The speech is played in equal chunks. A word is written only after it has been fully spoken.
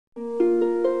Hi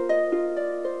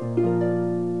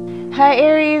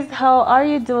Aries, how are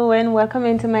you doing? Welcome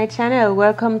into my channel.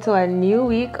 Welcome to a new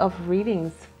week of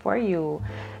readings for you.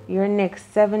 Your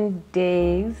next 7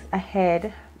 days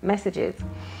ahead messages.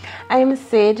 I am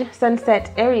Sage,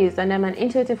 Sunset Aries, and I'm an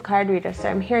intuitive card reader. So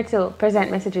I'm here to present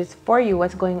messages for you,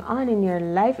 what's going on in your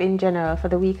life in general for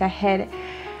the week ahead.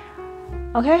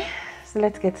 Okay, so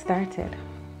let's get started.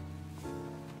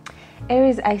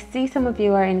 Aries, I see some of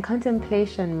you are in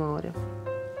contemplation mode.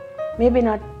 Maybe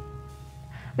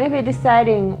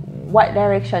deciding what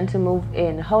direction to move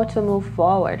in, how to move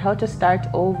forward, how to start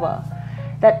over.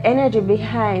 That energy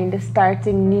behind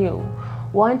starting new,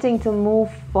 wanting to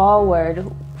move forward,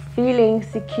 feeling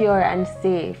secure and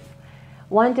safe,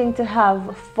 wanting to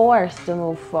have force to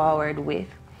move forward with.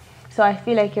 So I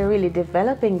feel like you're really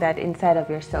developing that inside of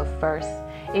yourself first.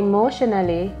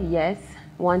 Emotionally, yes,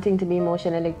 wanting to be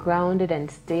emotionally grounded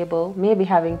and stable, maybe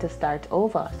having to start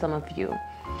over, some of you.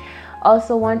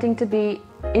 Also wanting to be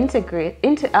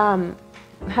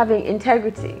having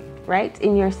integrity, right,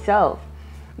 in yourself,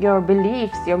 your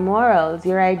beliefs, your morals,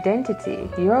 your identity,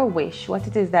 your wish, what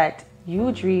it is that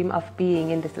you dream of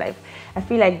being in this life. I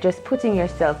feel like just putting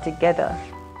yourself together.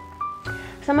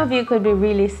 Some of you could be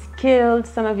really skilled.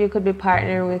 Some of you could be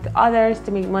partnering with others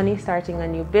to make money, starting a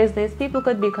new business. People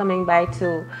could be coming by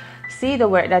to see the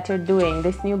work that you're doing,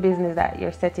 this new business that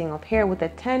you're setting up here with the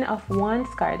 10 of Wands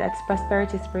card. That's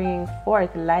prosperity springing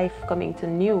forth, life coming to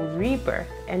new, rebirth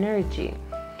energy.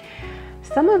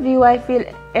 Some of you, I feel,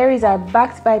 Aries, are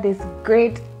backed by this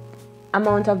great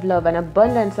amount of love and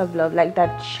abundance of love, like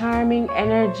that charming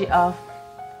energy of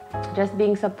just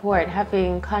being support,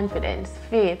 having confidence,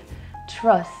 faith,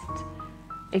 trust.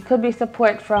 It could be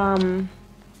support from,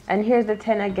 and here's the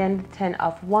 10 again, the 10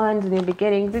 of Wands, new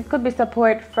beginnings. It could be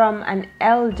support from an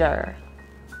elder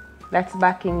that's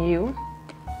backing you,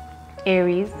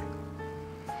 Aries.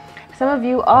 Some of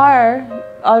you are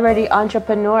already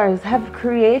entrepreneurs,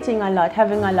 creating a lot,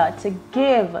 having a lot to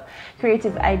give,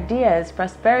 creative ideas,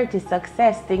 prosperity,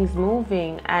 success, things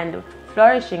moving and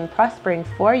flourishing, prospering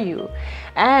for you.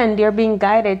 And you're being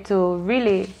guided to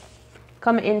really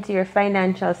come into your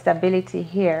financial stability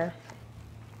here.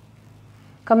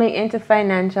 Coming into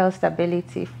financial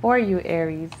stability for you,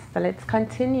 Aries. So let's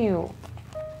continue.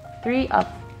 Three of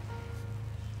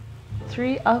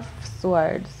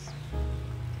Swords.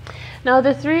 Now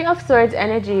the Three of Swords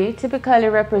energy typically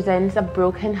represents a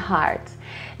broken heart.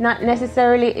 Not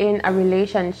necessarily in a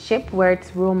relationship where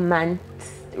it's romantic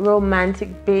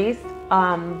based,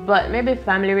 but maybe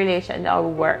family relation or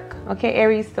work. Okay,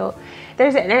 Aries, so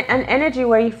there's an energy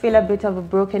where you feel a bit of a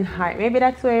broken heart. Maybe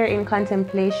that's where you're in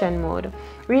contemplation mode,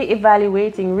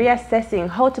 re-evaluating, reassessing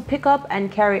how to pick up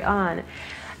and carry on.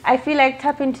 I feel like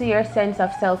tap into your sense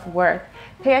of self-worth.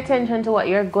 Pay attention to what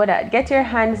you're good at. Get your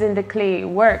hands in the clay,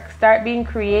 work, start being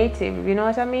creative, you know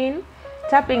what I mean?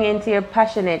 Tapping into your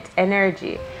passionate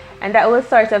energy. And that will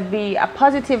sort of be a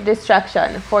positive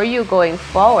distraction for you going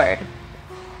forward.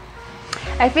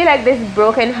 I feel like this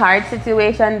broken heart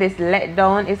situation, this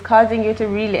letdown, is causing you to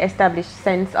really establish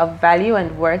sense of value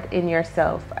and worth in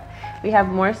yourself. We have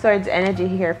more Swords energy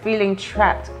here, feeling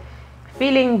trapped,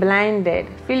 feeling blinded,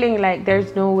 feeling like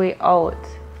there's no way out,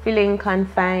 feeling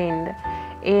confined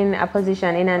in a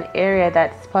position, in an area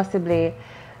that's possibly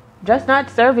just not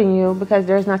serving you because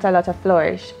there's not a lot of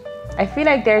flourish. I feel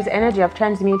like there's energy of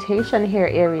transmutation here,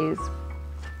 Aries.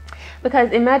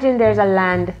 Because imagine there's a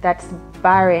land that's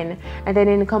barren, and then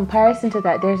in comparison to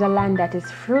that, there's a land that is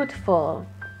fruitful,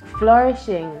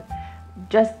 flourishing,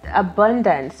 just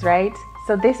abundance, right?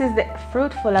 So this is the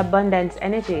fruitful abundance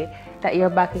energy that you're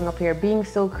backing up here, being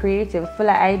so creative, full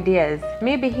of ideas.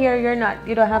 Maybe here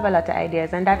you don't have a lot of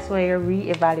ideas, and that's why you're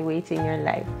re-evaluating your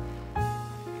life.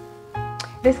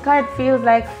 This card feels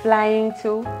like flying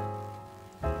too,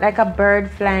 like a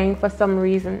bird flying for some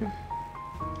reason.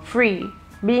 Free,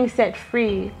 being set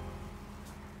free,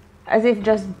 as if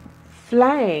just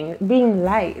flying, being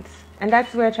light. And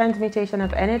that's where transmutation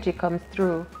of energy comes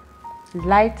through.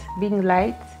 Light, being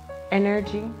light,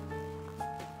 energy.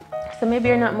 So maybe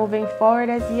you're not moving forward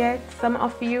as yet, some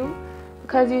of you,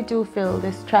 because you do feel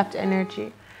this trapped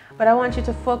energy. But I want you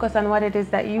to focus on what it is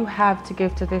that you have to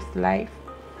give to this life.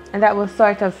 And that will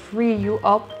sort of free you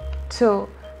up to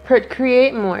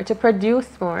create more, to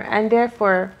produce more, and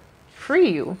therefore free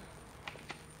you.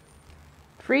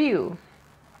 Free you.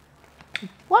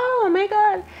 Wow, oh my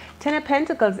God. 10 of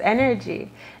Pentacles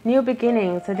energy. New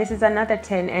beginnings. So this is another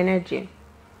 10 energy.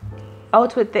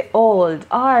 Out with the old,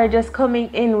 or just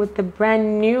coming in with the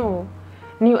brand new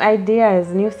ideas,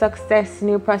 new success,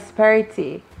 new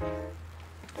prosperity,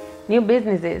 new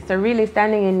businesses. So really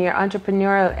standing in your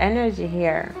entrepreneurial energy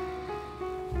here,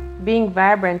 being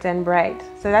vibrant and bright.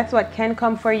 So that's what can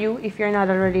come for you if you're not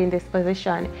already in this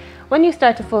position. When you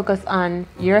start to focus on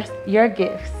your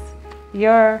gifts,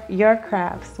 your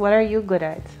crafts, what are you good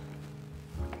at?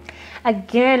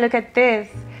 Again, look at this.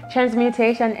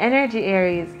 Transmutation energy,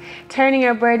 Aries. Turning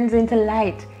your burdens into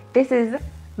light. This is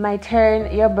my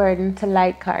turn your burden to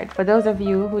light card. For those of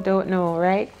you who don't know,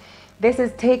 right? This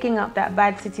is taking up that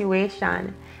bad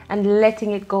situation and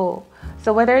letting it go.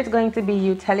 So whether it's going to be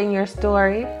you telling your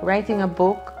story, writing a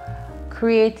book,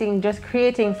 creating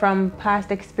from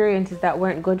past experiences that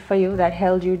weren't good for you, that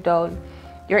held you down.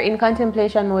 You're in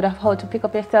contemplation mode of how to pick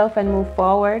up yourself and move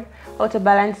forward, how to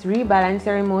rebalance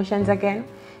your emotions again.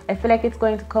 I feel like it's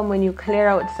going to come when you clear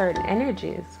out certain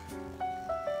energies.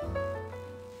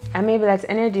 And maybe that's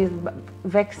energies,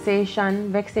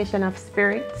 vexation of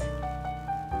spirit.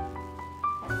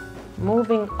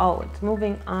 Moving out,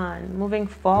 moving on, moving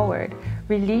forward,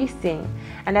 releasing.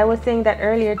 And I was saying that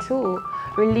earlier too,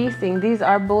 releasing. These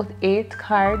are both 8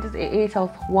 cards, 8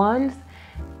 of Wands,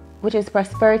 which is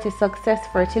prosperity, success,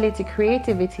 fertility,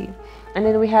 creativity. And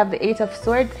then we have the 8 of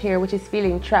Swords here, which is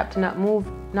feeling trapped, not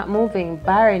moving,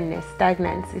 barrenness,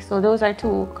 stagnancy. So those are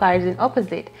 2 cards in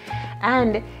opposite.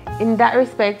 And in that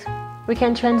respect, we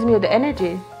can transmute the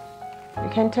energy. You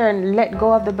can let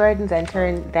go of the burdens and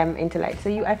turn them into light. So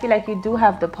I feel like you do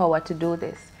have the power to do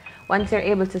this once you're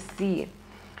able to see.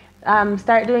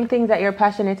 Start doing things that you're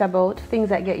passionate about, things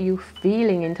that get you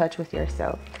feeling in touch with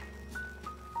yourself.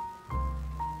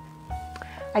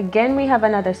 Again, we have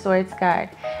another Swords card.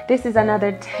 This is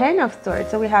another 10 of Swords.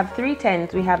 So we have 3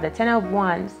 10s. We have the 10 of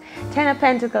Wands, 10 of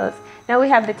Pentacles. Now we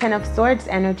have the 10 of Swords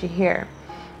energy here.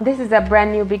 This is a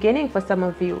brand new beginning for some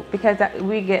of you, because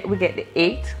we get the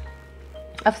 8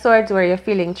 of Swords where you're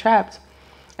feeling trapped.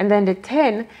 And then the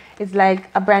 10 is like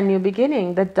a brand new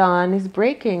beginning. The dawn is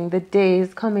breaking. The day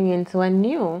is coming into a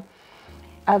new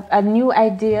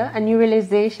idea, a new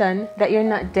realization that you're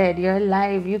not dead. You're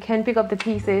alive. You can pick up the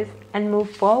pieces and move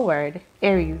forward.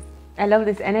 Aries, I love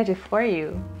this energy for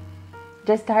you.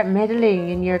 Just start meddling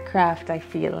in your craft, I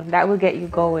feel. That will get you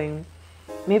going.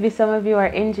 Maybe some of you are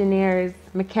engineers,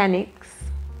 mechanics.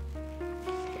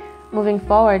 Moving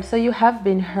forward. So you have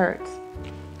been hurt.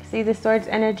 See the Swords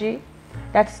energy?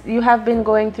 You have been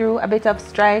going through a bit of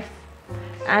strife,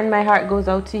 and my heart goes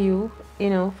out to you,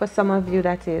 for some of you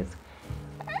that is.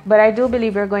 But I do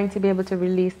believe you're going to be able to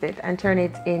release it and turn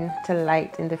it into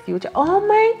light in the future. Oh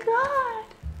my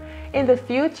God! In the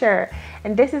future.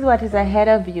 And this is what is ahead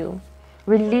of you.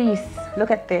 Release.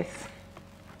 Look at this.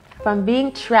 From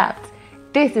being trapped.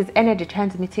 This is energy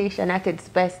transmutation at its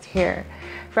best here.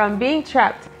 From being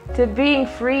trapped to being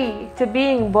free, to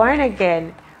being born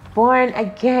again. Born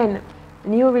again.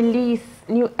 New release,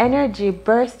 new energy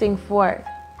bursting forth.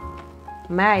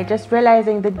 Just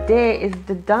realizing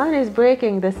the dawn is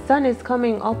breaking, the sun is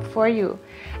coming up for you.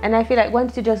 And I feel like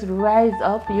once you just rise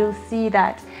up, you'll see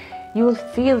that you'll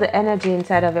feel the energy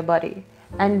inside of your body.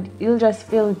 And you'll just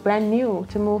feel brand new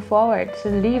to move forward, to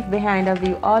leave behind of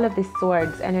you all of this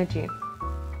Swords energy.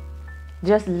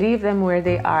 Just leave them where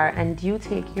they are, and you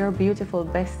take your beautiful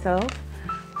best self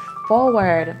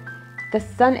forward. The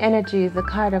Sun energy is the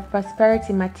card of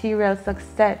prosperity, material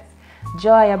success,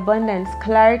 joy, abundance,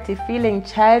 clarity, feeling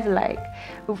childlike,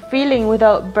 feeling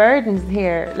without burdens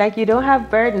here. Like you don't have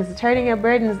burdens, turning your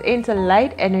burdens into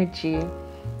light energy,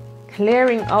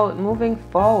 clearing out, moving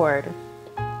forward.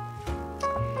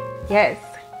 Yes.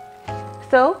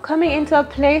 So coming into a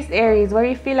place, Aries, where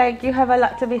you feel like you have a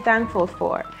lot to be thankful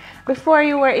for. Before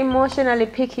you were emotionally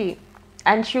picky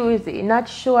and choosy, not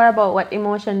sure about what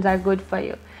emotions are good for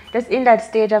you. Just in that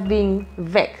stage of being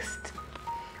vexed.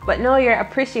 But now you're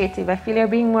appreciative. I feel you're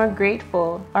being more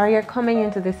grateful, or you're coming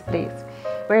into this place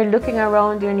where you're looking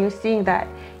around you and you're seeing that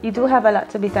you do have a lot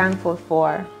to be thankful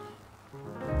for.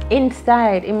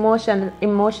 Inside,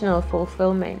 emotional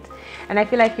fulfillment. And I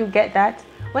feel like you get that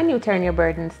when you turn your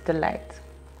burdens to light.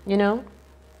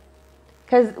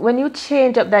 Because when you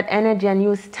change up that energy and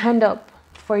you stand up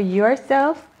for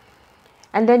yourself,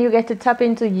 and then you get to tap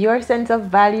into your sense of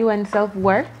value and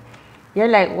self-worth, you're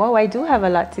like, whoa, I do have a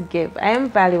lot to give. I am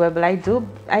valuable. I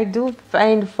do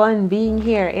find fun being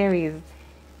here, Aries.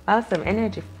 Awesome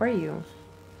energy for you.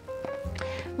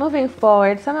 Moving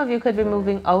forward, some of you could be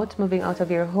moving out of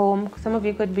your home. Some of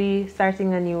you could be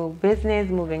starting a new business,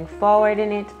 moving forward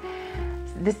in it.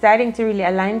 Deciding to really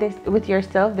align this with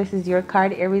yourself. This is your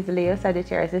card, Aries, Leo,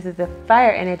 Sagittarius. This is the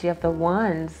fire energy of the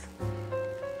Wands.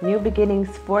 New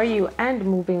beginnings for you and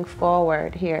moving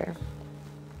forward here.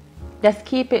 Just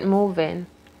keep it moving.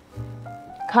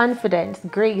 Confidence,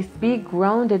 grace, be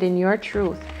grounded in your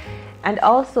truth. and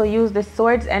also use the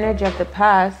swords energy of the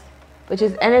past, which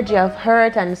is energy of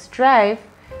hurt and strife,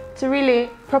 to really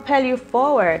propel you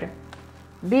forward,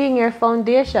 being your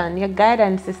foundation, your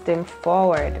guidance system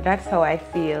forward. That's how I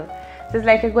feel. So it's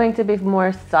like you're going to be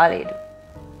more solid,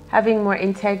 having more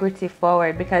integrity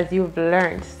forward, because you've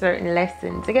learned certain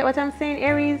lessons. You get what I'm saying,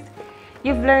 Aries?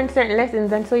 You've learned certain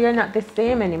lessons, and so you're not the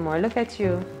same anymore. Look at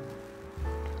you,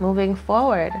 moving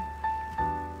forward,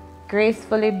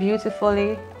 gracefully,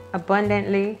 beautifully,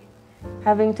 abundantly,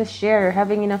 having to share,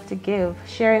 having enough to give,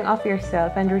 sharing of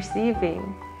yourself and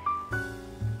receiving,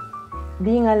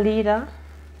 being a leader.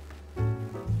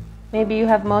 Maybe you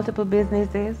have multiple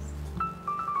businesses,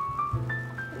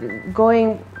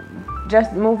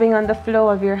 just moving on the flow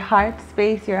of your heart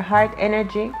space, your heart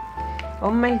energy. Oh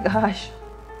my gosh,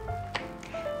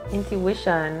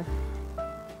 intuition.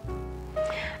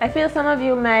 I feel some of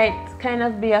you might kind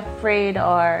of be afraid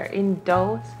or in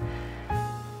doubt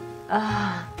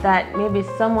that maybe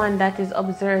someone that is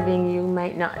observing you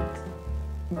might not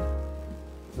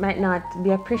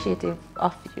be appreciative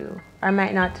of you, or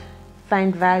might not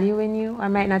find value in you, or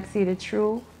might not see the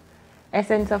true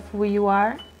essence of who you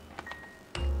are.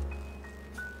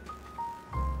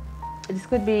 This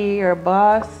could be your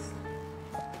boss.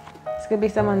 This could be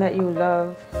someone that you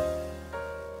love.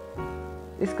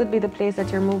 This could be the place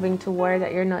that you're moving toward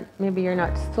that maybe you're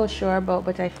not so sure about,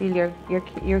 but I feel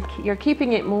you're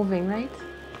keeping it moving, right?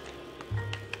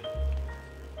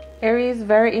 Aries,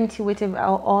 very intuitive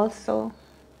also,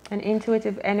 an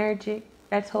intuitive energy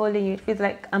that's holding you. It feels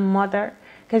like a mother,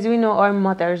 because we know our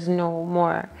mothers know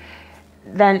more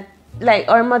than, like,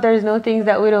 our mothers know things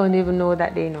that we don't even know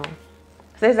that they know.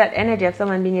 So there's that energy of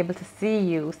someone being able to see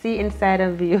you, see inside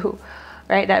of you,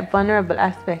 right? That vulnerable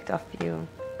aspect of you.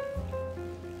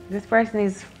 This person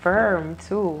is firm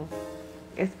too.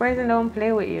 This person don't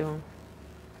play with you.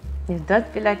 It does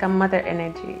feel like a mother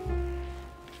energy.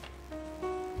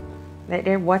 Like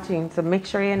they're watching, so make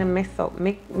sure you're gonna mess up.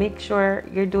 Make sure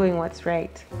you're doing what's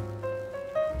right.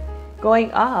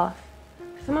 Going off.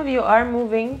 Some of you are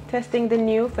moving, testing the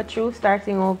new for true,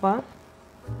 starting over.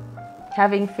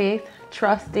 Having faith,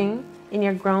 trusting in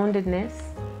your groundedness.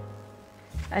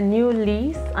 A new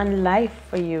lease on life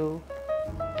for you.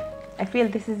 I feel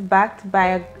this is backed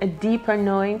by a deeper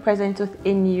knowing present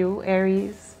within you,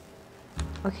 Aries.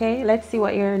 Okay, let's see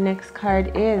what your next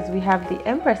card is. We have the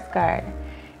Empress card.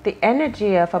 The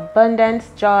energy of abundance,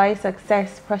 joy,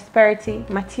 success, prosperity,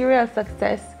 material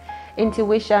success,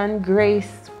 intuition,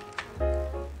 grace,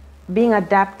 being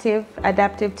adaptive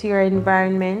to your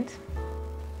environment,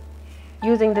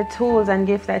 using the tools and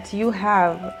gifts that you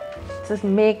have to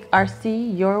make or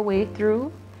see your way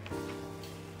through.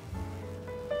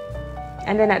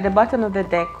 And then at the bottom of the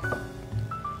deck,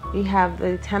 we have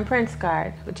the Temperance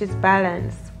card, which is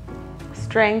balance,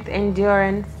 strength,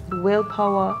 endurance,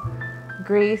 willpower,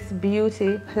 grace,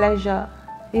 beauty, pleasure,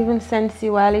 even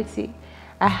sensuality,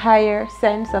 a higher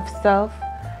sense of self,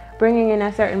 bringing in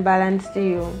a certain balance to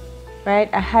you, right?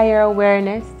 A higher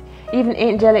awareness, even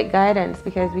angelic guidance,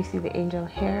 because we see the angel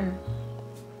here.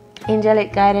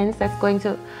 Angelic guidance that's going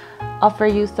to offer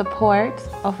you support,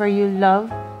 offer you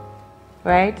love,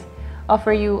 right?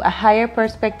 Offer you a higher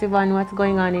perspective on what's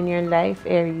going on in your life,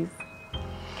 Aries.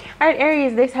 All right,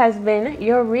 Aries, this has been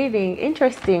your reading.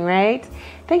 Interesting, right?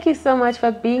 Thank you so much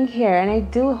for being here, and I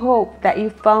do hope that you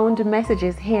found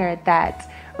messages here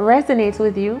that resonate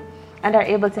with you and are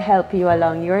able to help you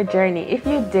along your journey. If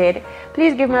you did,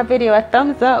 please give my video a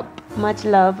thumbs up. Much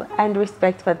love and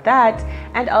respect for that,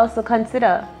 and also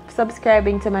consider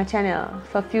subscribing to my channel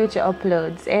for future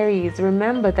uploads. Aries,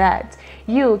 remember that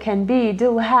you can be,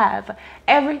 do, have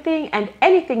everything and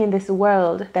anything in this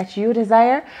world that you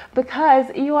desire, because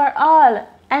you are all,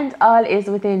 and all is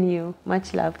within you.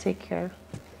 Much love. Take care.